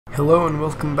Hello and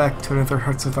welcome back to another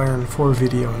Hearts of Iron 4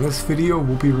 video. In this video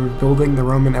we'll be rebuilding the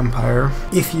Roman Empire.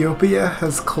 Ethiopia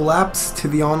has collapsed to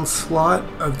the onslaught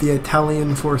of the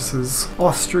Italian forces.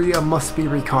 Austria must be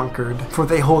reconquered, for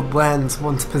they hold lands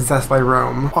once possessed by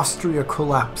Rome. Austria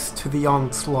collapsed to the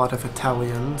onslaught of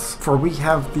Italians, for we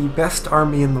have the best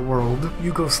army in the world.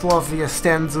 Yugoslavia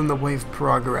stands in the way of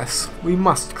progress. We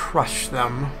must crush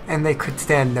them, and they could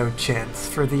stand no chance,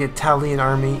 for the Italian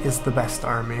army is the best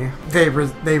army. They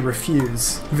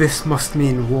refuse. This must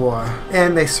mean war.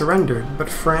 And they surrendered, but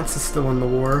France is still in the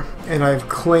war, and I've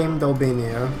claimed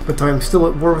Albania, but I'm still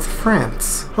at war with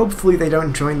France. Hopefully they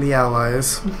don't join the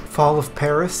Allies. Fall of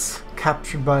Paris,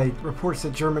 captured by reports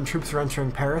that German troops are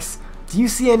entering Paris. Do you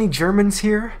see any Germans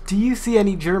here? Do you see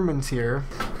any Germans here?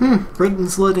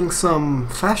 Britain's letting some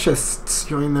fascists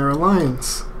join their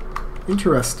alliance.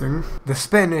 Interesting. The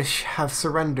Spanish have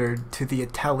surrendered to the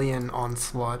Italian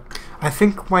onslaught. I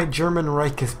think my German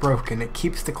Reich is broken. It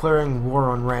keeps declaring war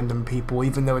on random people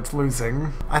even though it's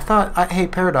losing. Hey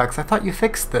Paradox, I thought you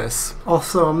fixed this.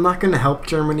 Also, I'm not gonna help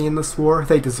Germany in this war.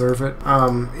 They deserve it.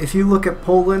 If you look at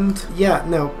Poland,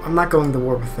 no, I'm not going to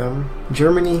war with them.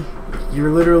 Germany,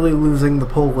 you're literally losing to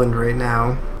Poland right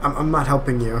now. I'm not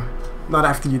helping you. Not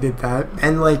after you did that.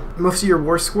 And like, most of your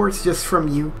war score is just from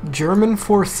you. German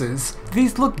forces.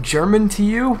 These look German to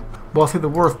you? Well, through the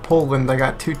War of Poland, I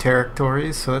got 2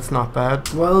 territories, so that's not bad.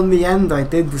 Well, in the end, I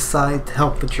did decide to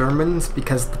help the Germans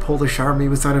because the Polish army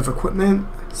was out of equipment,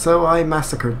 so I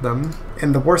massacred them.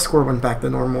 And the war score went back to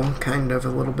normal, kind of, a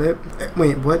little bit.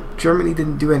 Wait, what? Germany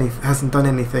hasn't done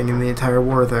anything in the entire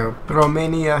war, though.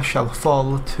 Romania shall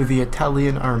fall to the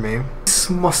Italian army. This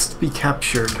must be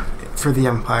captured for the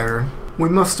Empire. We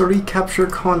must recapture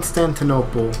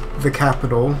Constantinople, the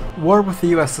capital. War with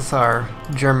the USSR.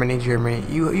 Germany,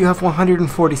 you have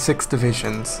 146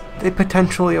 divisions. They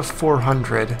potentially have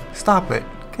 400. Stop it.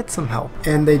 Get some help.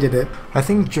 And they did it. I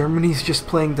think Germany's just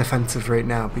playing defensive right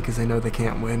now because they know they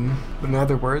can't win. But in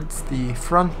other words, the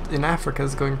front in Africa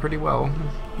is going pretty well.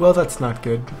 Well, that's not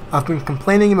good. I've been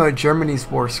complaining about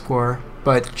Germany's war score,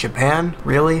 but Japan?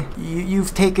 Really?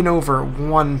 You've taken over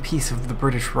one piece of the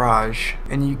British Raj,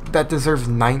 and that deserves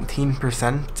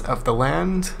 19% of the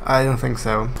land? I don't think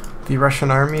so. The Russian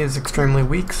army is extremely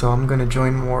weak, so I'm gonna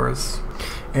join wars.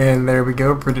 And there we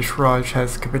go, British Raj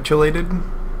has capitulated.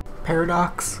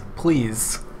 Paradox,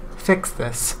 please, fix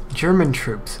this. German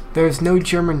troops. There's no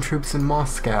German troops in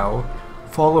Moscow.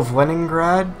 Fall of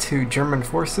Leningrad to German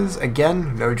forces.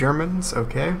 Again, no Germans,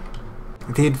 okay.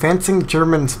 The advancing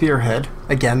German spearhead,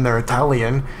 again they're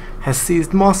Italian, has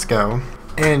seized Moscow,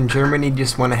 and Germany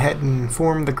just went ahead and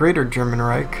formed the Greater German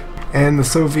Reich, and the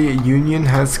Soviet Union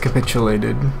has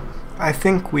capitulated. I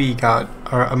think we got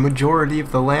a majority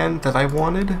of the land that I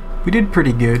wanted. We did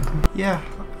pretty good. Yeah,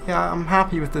 I'm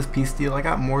happy with this peace deal. I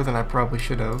got more than I probably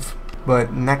should have.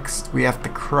 But next we have to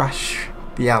crush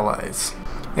the Allies.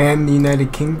 And the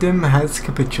United Kingdom has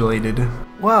capitulated.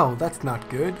 Wow, that's not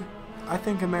good. I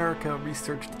think America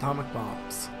researched atomic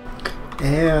bombs.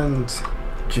 And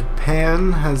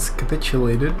Japan has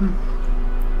capitulated.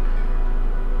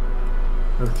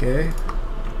 Okay.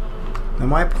 Now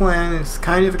my plan is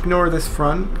kind of ignore this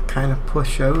front, kind of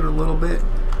push out a little bit,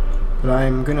 but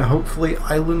I'm gonna hopefully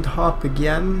island hop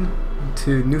again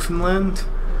to Newfoundland,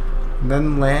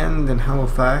 then land in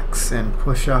Halifax and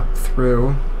push up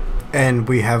through. And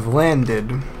we have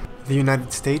landed. The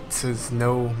United States is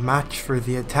no match for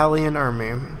the Italian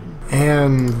army.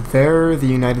 And there the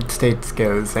United States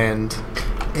goes, and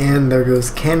there goes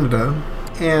Canada.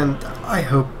 And I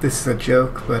hope this is a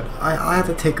joke, but I have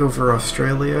to take over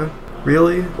Australia.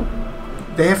 Really?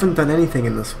 They haven't done anything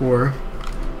in this war.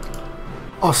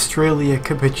 Australia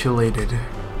capitulated.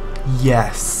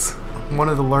 Yes. One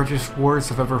of the largest wars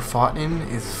I've ever fought in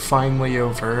is finally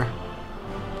over.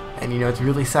 And you know what's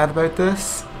really sad about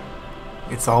this?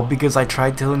 It's all because I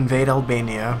tried to invade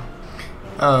Albania.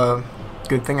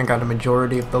 Good thing I got a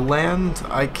majority of the land.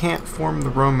 I can't form the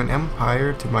Roman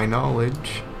Empire, to my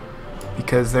knowledge,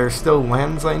 because there are still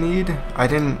lands I need. I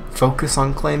didn't focus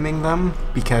on claiming them,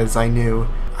 because I knew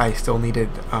I still needed,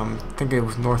 I think it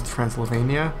was North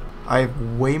Transylvania. I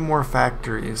have way more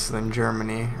factories than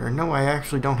Germany. Or no, I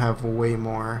actually don't have way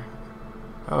more.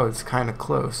 Oh, it's kind of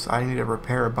close. I need to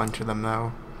repair a bunch of them,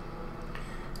 though.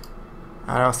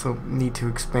 I also need to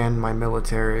expand my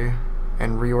military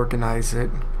and reorganize it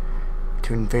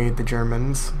to invade the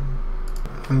Germans.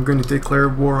 I'm going to declare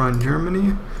war on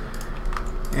Germany,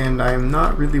 and I'm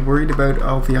not really worried about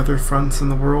all the other fronts in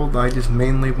the world. I just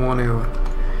mainly want to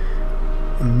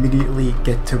immediately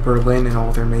get to Berlin and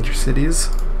all their major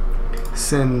cities,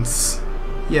 since,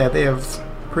 yeah, they have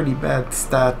pretty bad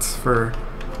stats for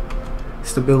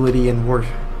stability and war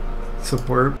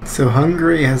support. So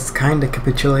Hungary has kinda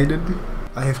capitulated.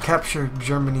 I have captured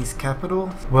Germany's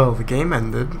capital. Well, the game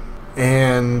ended.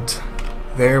 And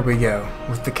there we go.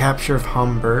 With the capture of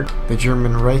Hamburg, the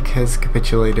German Reich has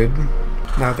capitulated.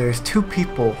 Now there's two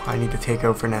people I need to take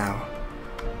over now.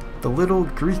 The little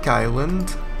Greek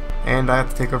island, and I have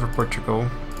to take over Portugal.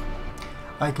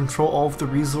 I control all of the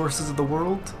resources of the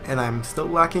world, and I'm still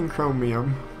lacking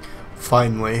chromium.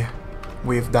 Finally,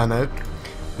 we've done it.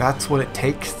 That's what it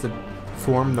takes to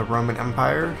form the Roman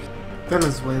Empire.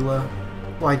 Venezuela,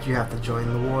 why'd you have to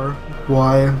join the war?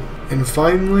 Why? And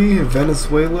finally,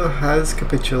 Venezuela has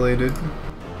capitulated.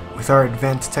 With our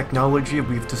advanced technology,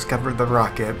 we've discovered the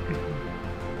rocket.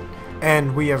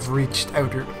 And we have reached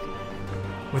outer...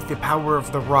 With the power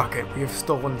of the rocket we have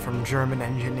stolen from German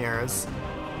engineers,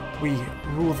 we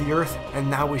rule the Earth, and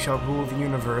now we shall rule the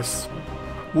universe.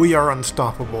 We are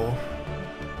unstoppable.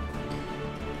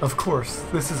 Of course,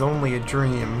 this is only a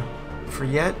dream, for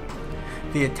yet,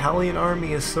 the Italian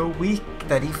army is so weak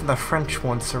that even the French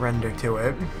won't surrender to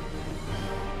it.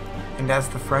 And as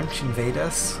the French invade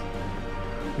us,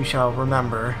 we shall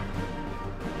remember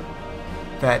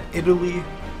that Italy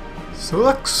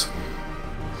sucks.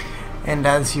 And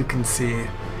as you can see,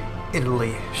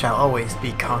 Italy shall always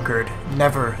be conquered,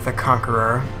 never the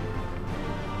conqueror.